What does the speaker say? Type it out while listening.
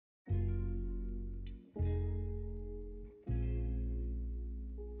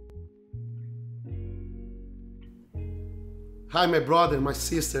Hi, my brother, my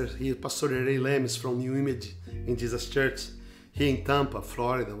sister. Here, Pastor Ray Lemes from New Image in Jesus Church here in Tampa,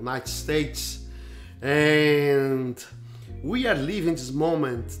 Florida, United States. And we are living this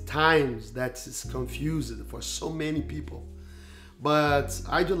moment, times that is confused for so many people. But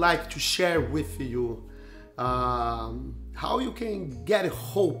I'd like to share with you how you can get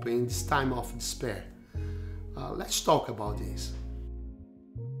hope in this time of despair. Let's talk about this.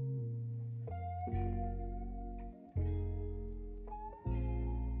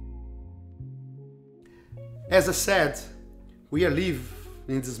 As I said, we are living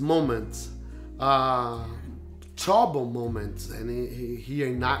in this moment, trouble moments, and here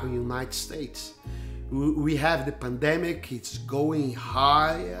in the United States, we have the pandemic. It's going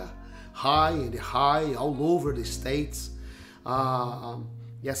high all over the states.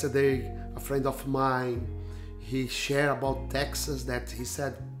 Yesterday, a friend of mine, he shared about Texas, that he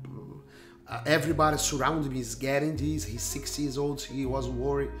said everybody surrounding me is getting this. He's 60 years old. He was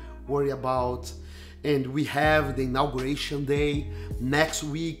worried about. And we have the inauguration day next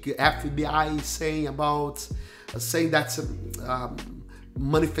week. FBI is saying that's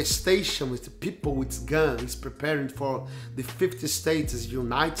manifestation with people with guns preparing for the 50 states, the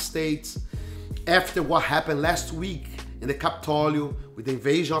United States. After what happened last week in the Capitol, with the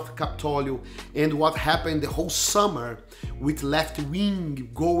invasion of the Capitol, and what happened the whole summer with left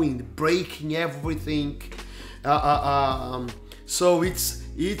wing going, breaking everything. So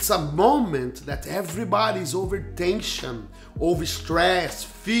it's a moment that everybody is over tension, over stress,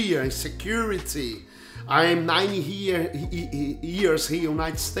 fear, insecurity. I am 90 years here in the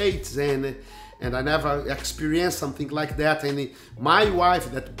United States, and I never experienced something like that. And my wife,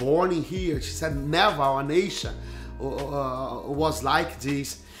 that born in here, she said never our nation was like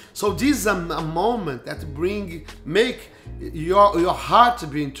this. So this is a moment that make your heart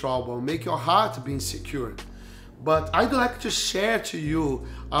be in trouble, make your heart be insecure. But I'd like to share to you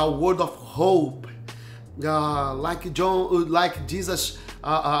a word of hope, like Jesus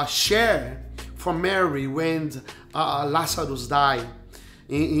shared for Mary when Lazarus died.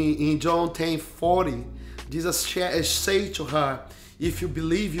 In John 10:40, Jesus say to her, "If you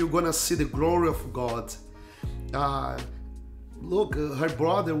believe, you're gonna see the glory of God." Look, her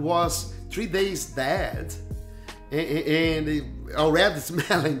brother was 3 days dead, and already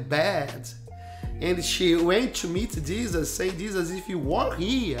smelling bad. And she went to meet Jesus, saying, "Jesus, if you were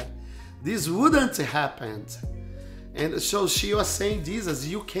here, this wouldn't happen." And so she was saying, "Jesus,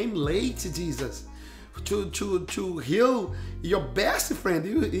 you came late, Jesus, to heal your best friend.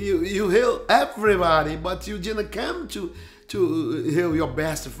 You heal everybody, but you didn't come to heal your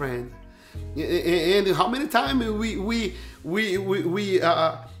best friend." And how many times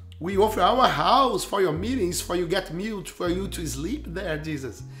we offer our house for your meetings, for you get meal, for you to sleep there,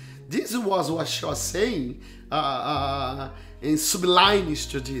 Jesus. This was what she was saying in sublimes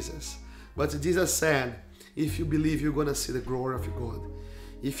to Jesus. But Jesus said, if you believe, you're going to see the glory of God.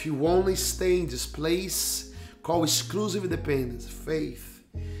 If you only stay in this place called exclusive dependence, faith,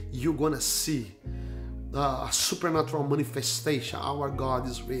 you're going to see a supernatural manifestation. Our God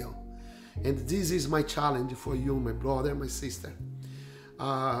is real. And this is my challenge for you, my brother, my sister.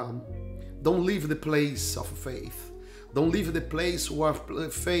 Don't leave the place of faith. Don't leave the place where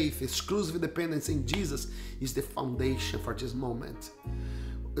faith, exclusive dependence in Jesus is the foundation for this moment.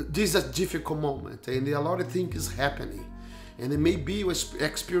 This is a difficult moment, and a lot of things is happening. And it may be you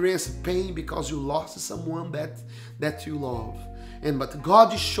experience pain because you lost someone that you love. But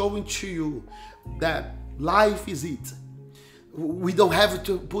God is showing to you that life is it. We don't have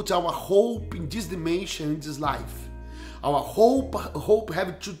to put our hope in this dimension, in this life. Our hope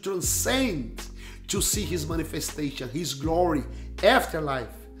have to transcend to see His manifestation, His glory after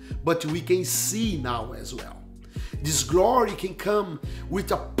life. But we can see now as well. This glory can come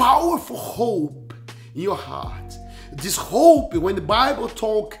with a powerful hope in your heart. This hope, when the Bible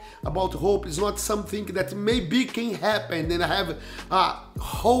talk about hope, is not something that maybe can happen and have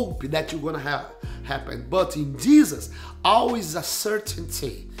hope that you're gonna have happen. But in Jesus, always a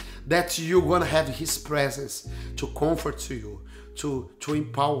certainty that you're gonna have His presence to comfort you, to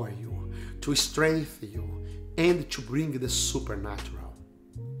empower you, to strengthen you, and to bring the supernatural.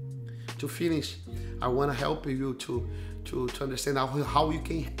 To finish, I want to help you to understand how you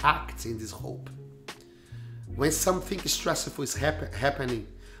can act in this hope. When something stressful is happening,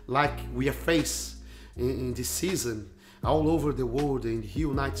 like we are faced in this season all over the world, in the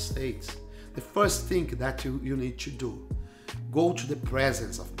United States, the first thing that you need to do, go to the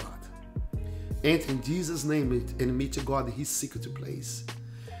presence of God. Enter in Jesus' name and meet God in His secret place.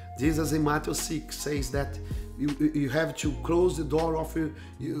 Jesus in Matthew 6 says that you have to close the door of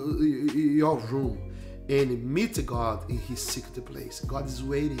your room and meet God in his secret place. God is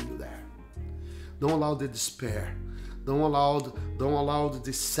waiting you there. Don't allow the despair. Don't allow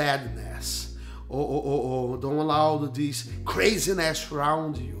the sadness. Or don't allow this craziness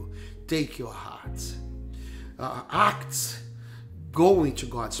around you. Take your heart. Act. Go into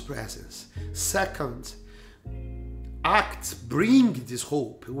God's presence. Second, act. Bring this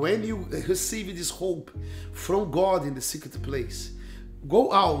hope. When you receive this hope from God in the secret place,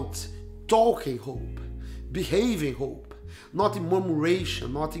 go out talking hope, behaving hope, not in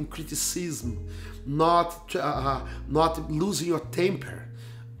murmuration, not in criticism, not losing your temper.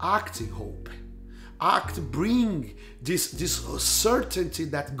 Act in hope. Act, bring this certainty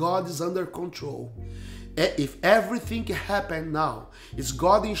that God is under control. If everything happened now, it's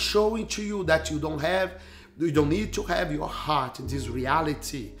God is showing to you that you don't need to have your heart in this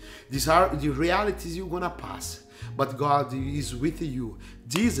reality. These are the realities you're gonna pass. But God is with you.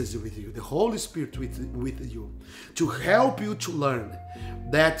 Jesus is with you. The Holy Spirit with you. To help you to learn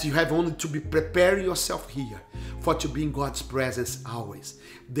that you have only to be preparing yourself here for to be in God's presence always.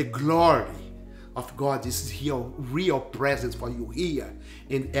 The glory of God is here, real presence for you here.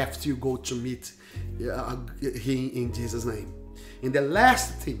 And after you go to meet Him in Jesus' name. And the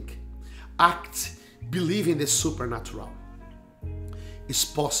last thing, act, believe in the supernatural. It's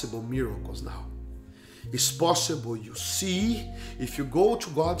possible miracles now. It's possible you see, if you go to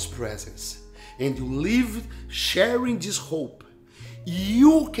God's presence and you live sharing this hope,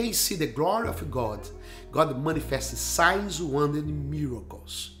 you can see the glory of God. God manifests signs, wonders, and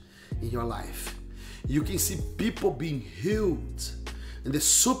miracles in your life. You can see people being healed in the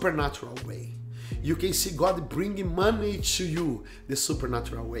supernatural way. You can see God bringing money to you the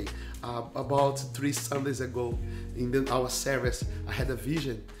supernatural way. About 3 Sundays ago in our service, I had a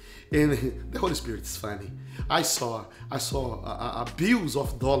vision. And the Holy Spirit is funny. I saw bills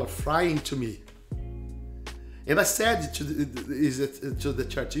of dollars flying to me. And I said to the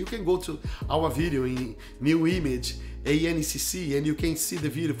church, you can go to our video in New Image, ANCC, and you can see the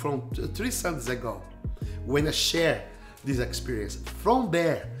video from 3 Sundays ago when I share this experience. From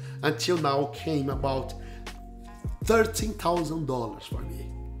there until now came about $13,000 for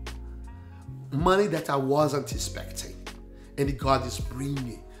me. Money that I wasn't expecting. And God is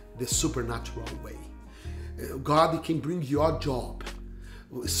bringing the supernatural way. God can bring your job.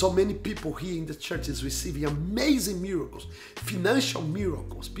 So many people here in the church is receiving amazing miracles, financial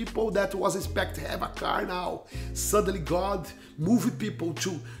miracles. People that was expected to have a car now, suddenly God moved people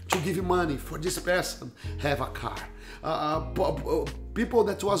to give money for this person have a car. People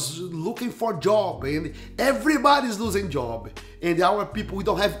that was looking for a job, and everybody's losing job. And our people, we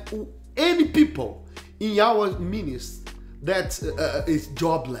don't have any people in our ministry that is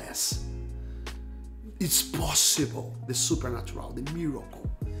jobless. It's possible. The supernatural, the miracle,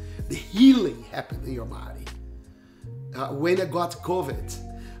 the healing happened in your body. When I got COVID,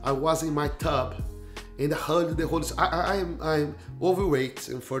 I was in my tub and I heard the Holy Spirit. I'm overweight,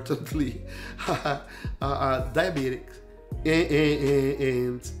 unfortunately, diabetic,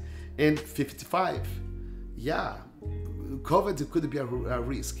 and 55. Yeah, COVID could be a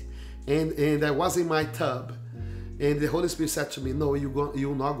risk. And I was in my tub. And the Holy Spirit said to me, no,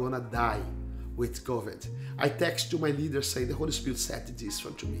 you're not going to die with COVID. I texted my leader saying, the Holy Spirit said this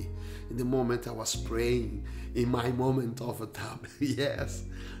to me in the moment I was praying, in my moment of a tub. Yes.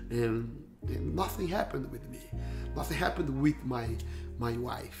 And nothing happened with me. Nothing happened with my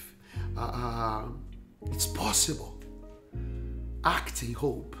wife. It's possible. Act in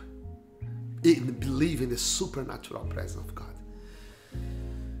hope. Believe in the supernatural presence of God.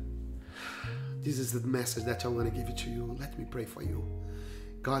 This is the message that I want to give it to you. Let me pray for you.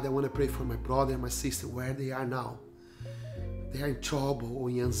 God, I want to pray for my brother and my sister where they are now. They are in trouble, or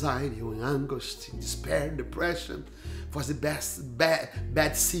in anxiety, or in angst, in despair, depression. For the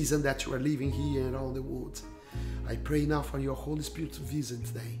bad season that you are living here around the world. I pray now for your Holy Spirit to visit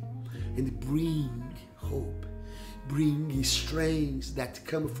today and bring hope. Bring strength that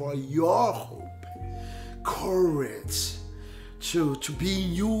come for your hope. Courage. To be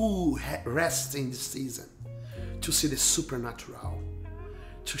in you resting this season, to see the supernatural,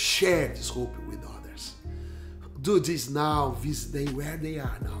 to share this hope with others. Do this now, visit them where they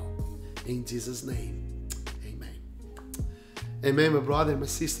are now. In Jesus' name, amen. Amen, my brother and my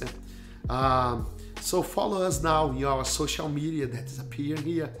sister. So follow us now in our social media that is appearing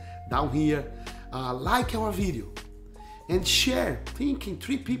here, down here. Like our video and share. Thinking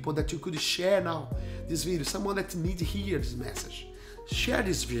 3 people that you could share now this video, someone that needs to hear this message. Share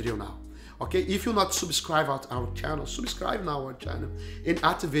this video now. Okay, if you're not subscribed to our channel, subscribe now our channel and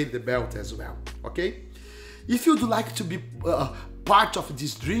activate the bell as well. Okay, if you'd like to be part of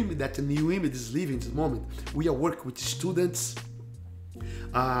this dream that the new image is living in this moment. We are working with students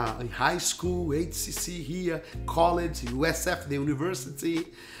in high school, HCC here, college, USF, the university.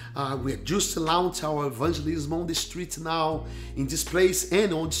 We are just launched our evangelism on the street now in this place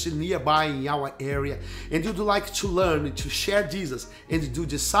and on the nearby in our area. And you'd like to learn to share Jesus and do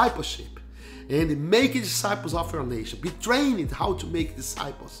discipleship and make disciples of your nation. Be trained how to make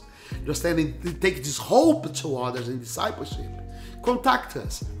disciples. Understanding to take this hope to others in discipleship. Contact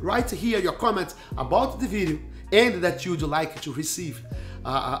us. Write here your comments about the video and that you'd like to receive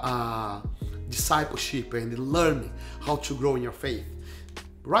discipleship and learn how to grow in your faith.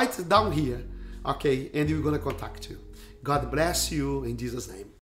 Write it down here, okay, and we're gonna contact you. God bless you in Jesus' name.